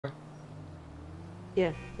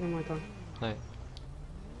Yeah, get in my car. Alright.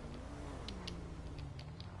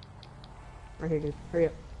 Right here, dude. Hurry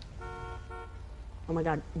up. Oh my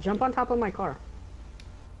god. Jump on top of my car.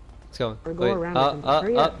 Let's go. Or go Wait. around or something.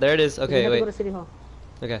 Hurry up. There it is. Okay, we have wait. to go to City Hall.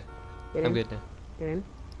 Okay. Get I'm in. good now. Get in.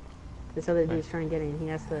 This other dude's trying to get in. He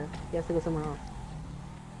has to go somewhere else.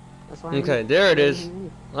 That's why. Okay, there it is.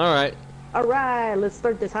 Alright. Alright, let's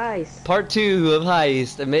start this heist. Part 2 of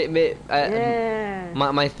Heist. Yeah.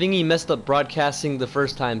 My thingy messed up broadcasting the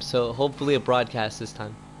first time, so hopefully it broadcasts this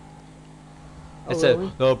time. Oh, It said,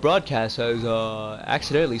 really? the broadcast has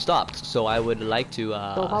accidentally stopped, so I would like to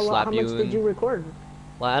So slap how you. much did you record?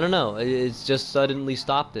 Well, I don't know. It's just suddenly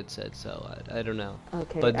stopped, it said, so I don't know.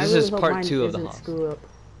 Okay. But I this really is hope part mine 2 of the isn't house. screw up.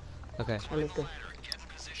 Okay. Alright, let's go.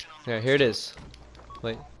 Here it is.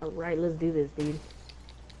 Wait. Alright, let's do this, dude.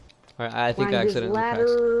 Alright, I think I Climb this accidentally pressed.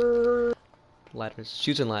 ladder. Ladders.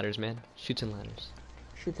 Shoots and ladders, man. Shoots and ladders.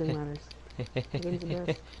 Shoots and ladders. Game's the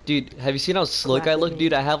best. Dude, have you seen how slick I Classic look, game.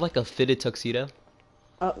 dude? I have like a fitted tuxedo.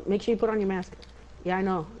 Make sure you put on your mask. Yeah, I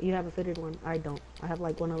know. You have a fitted one. I don't. I have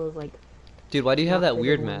like one of those like. Dude, why do you have Not that fitted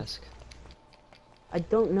weird ones. mask? I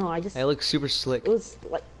don't know. I just. I look super slick. It was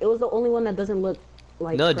the only one that doesn't look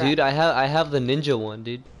like. No, crap. dude, I have the ninja one,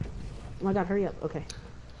 dude. Oh my god, hurry up. Okay.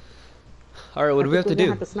 Alright, what do we have to We're gonna do?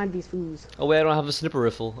 have to snipe these fools. Oh wait, I don't have a snipper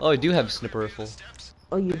rifle. Oh, I do have a snipper rifle.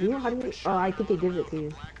 Oh, you do? How do you? Oh, I think it gives it to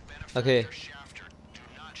you. Okay.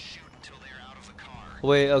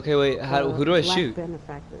 Wait, okay, wait. Who do I Black shoot?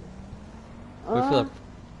 Benefactor. Wait, Philip.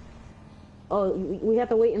 Oh, we have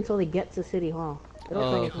to wait until they get to City Hall. It'll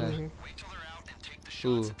Oh, tell you from okay. here.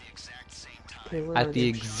 Ooh. Okay, where are At the they?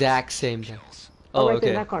 exact same time. Oh, Oh, right there,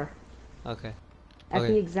 okay. that car. Okay. At the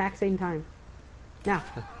Okay. exact same time. Now.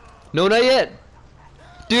 No, not yet.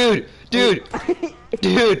 Dude, dude,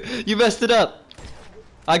 dude, you messed it up.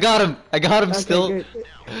 I got him. I got him Okay, still. good.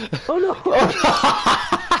 Oh no!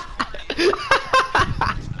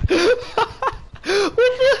 What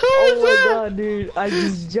the hell Oh was my that? god, dude! I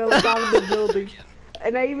just jumped out of the building,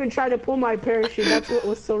 and I even tried to pull my parachute. That's what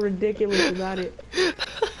was so ridiculous about it.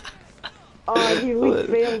 Oh, dude, we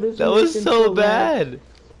failed this. That was mission so bad.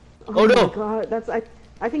 Oh my no! god,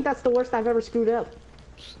 I think that's the worst I've ever screwed up.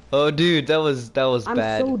 Oh dude, that was I'm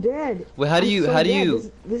bad. so dead. Wait, how do I'm you? so How do dead.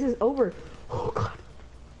 you? This is over. Oh god.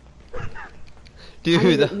 I Dude,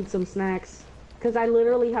 need to eat some snacks, cause I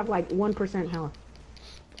literally have like 1% health.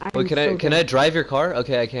 wait, can I drive your car?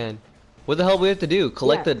 Okay, I can. What the hell do we have to do?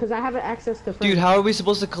 Collect Yeah, the. cause I have access to. Friends. Dude, how are we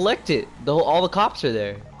supposed to collect it? All the cops are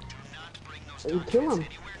there. You kill them.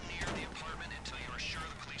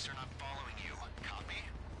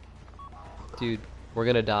 Dude, we're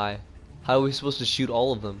gonna die. How are we supposed to shoot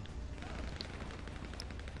all of them?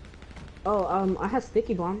 Oh, I have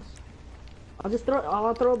sticky bombs.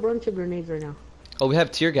 I'll throw a bunch of grenades right now. Oh, we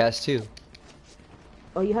have tear gas too.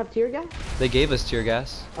 Oh, you have tear gas? They gave us tear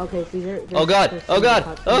gas. Okay, see there. Oh god! Oh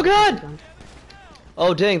god! Oh god!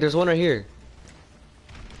 Oh dang! There's one right here.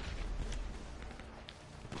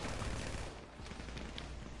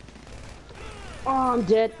 Oh, I'm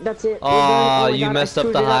dead. That's it. Oh, my you God, messed I up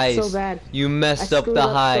the screwed it heist. So bad. You I messed up screwed the up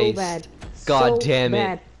heist. So bad. God So damn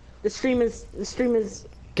bad. it. The stream is.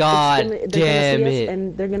 God they're damn gonna see it. us,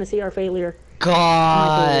 and they're gonna see our failure.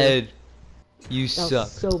 God. You That was suck.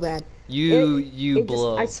 so bad. You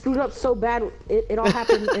blow. I screwed up so bad. It all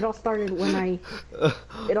happened. It all started when I.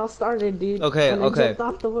 It all started, dude. Okay, when okay. I jumped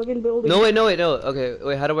off the fucking building. No, wait, no, wait, no. Okay,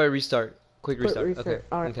 wait, how do I restart? Quick restart. Okay.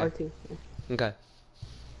 Alright, Okay. R2. Okay.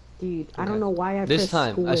 Dude, I Okay. don't know why I This pressed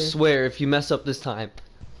time, I square. swear, if you mess up this time,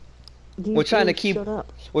 Dude, we're trying to please keep shut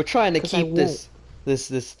up. we're trying to 'Cause I keep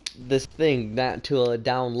this thing that to a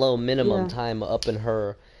down low minimum Yeah. time up in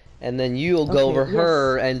her, and then you'll go Okay, over yes.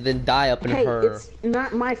 her and then die up in Hey, her. it's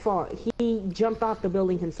not my fault. He jumped off the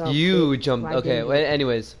building himself. You so jumped. I Okay. didn't Well, jump.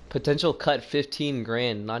 anyways, potential cut 15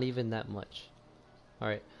 grand. Not even that much. All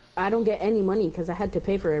right. I don't get any money because I had to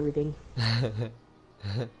pay for everything.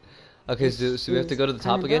 Okay, so we have to go to the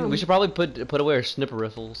top kinda again. dumb. We should probably put away our snipper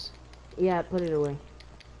rifles. Yeah, put it away.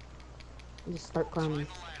 Just start climbing.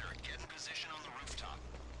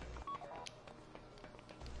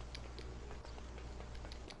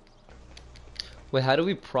 Wait, how do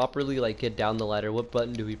we properly like get down the ladder? What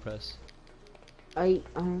button do we press? I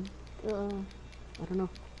don't know.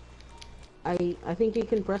 I think you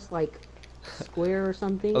can press like square or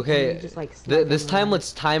something. Okay, and you just, like, slide this down the time ladder.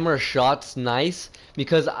 let's time our shots nice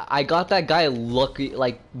because I got that guy lucky,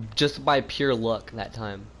 like just by pure luck that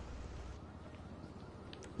time.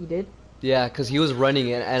 You did? Yeah, because he was running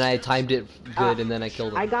it and I timed it good and then I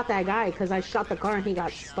killed him. I got that guy because I shot the car and he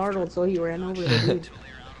got startled, so he ran over the dude.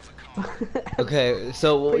 Okay,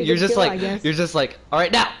 so Pretty you're good just kill, I like guess. you're just like, all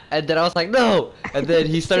right now, and then I was like, no, and then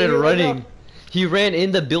he started you're like, running. "No." He ran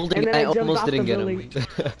in the building, And and then I I jumped almost off didn't the get building. him.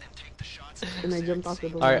 And I jumped off the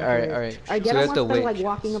building. Alright, alright, alright. Alright, So get we him have to once they're wait. like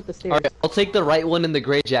walking up the stairs. Alright, I'll take the right one in the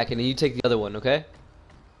gray jacket, and you take the other one, okay?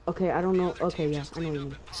 Okay, I don't know. Okay, yeah, I know what you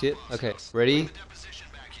mean. See it? Okay, ready?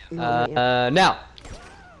 No, not yet. Now.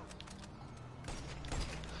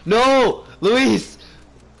 No, I Luis.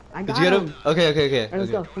 got Did you get him? him. Okay, okay, okay. Alright,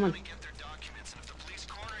 let's okay. go. Come on.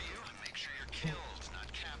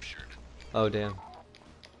 Oh damn.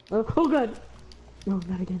 Oh god. No,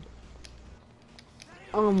 not again.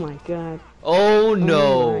 Oh my god. Oh no.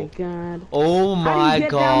 Oh my god. Oh How do my you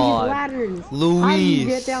get god. down these ladders? Luis. How do you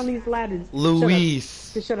get down these ladders?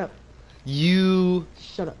 Luis. Just shut up. You.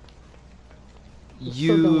 Shut up.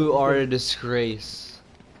 You are a disgrace.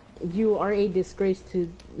 You are a disgrace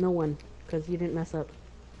to no one because you didn't mess up.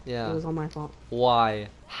 Yeah. It was all my fault. Why?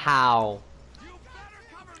 How?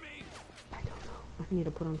 I don't know. I need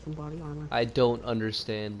to put on some body armor. I don't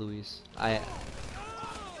understand, Luis.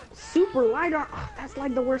 Super light armor. Oh, that's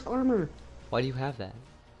like the worst armor. Why do you have that?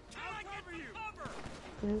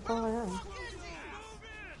 That's all I have.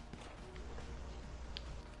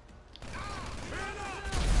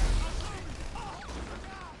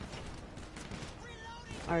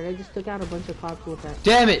 Alright, I just took out a bunch of cops with that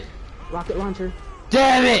Damn it! rocket launcher.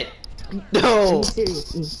 Damn it! Are No! you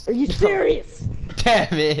serious? Are you serious?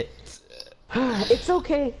 Damn it! It's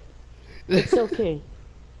okay. It's okay.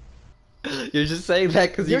 You're just saying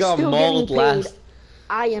that because you You're got still mauled getting paid. last.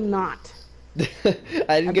 I am not. I didn't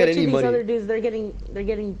I get bet any you these money. other dudes, they're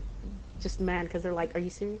getting just mad because they're like, "Are you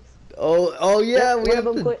serious?" Oh yeah, Yep, we one have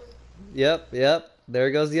of them to. quit. Yep.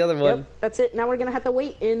 There goes the other one. Yep, that's it. Now we're gonna have to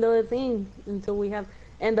wait in the thing until we have,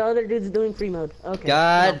 and the other dude's doing free mode. Okay.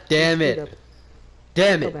 God no, damn we screwed it. up.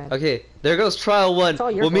 Damn So it. bad. Okay, there goes trial 1. It's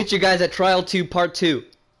all your We'll meet fault. you guys at trial 2, part 2.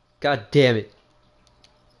 God damn it.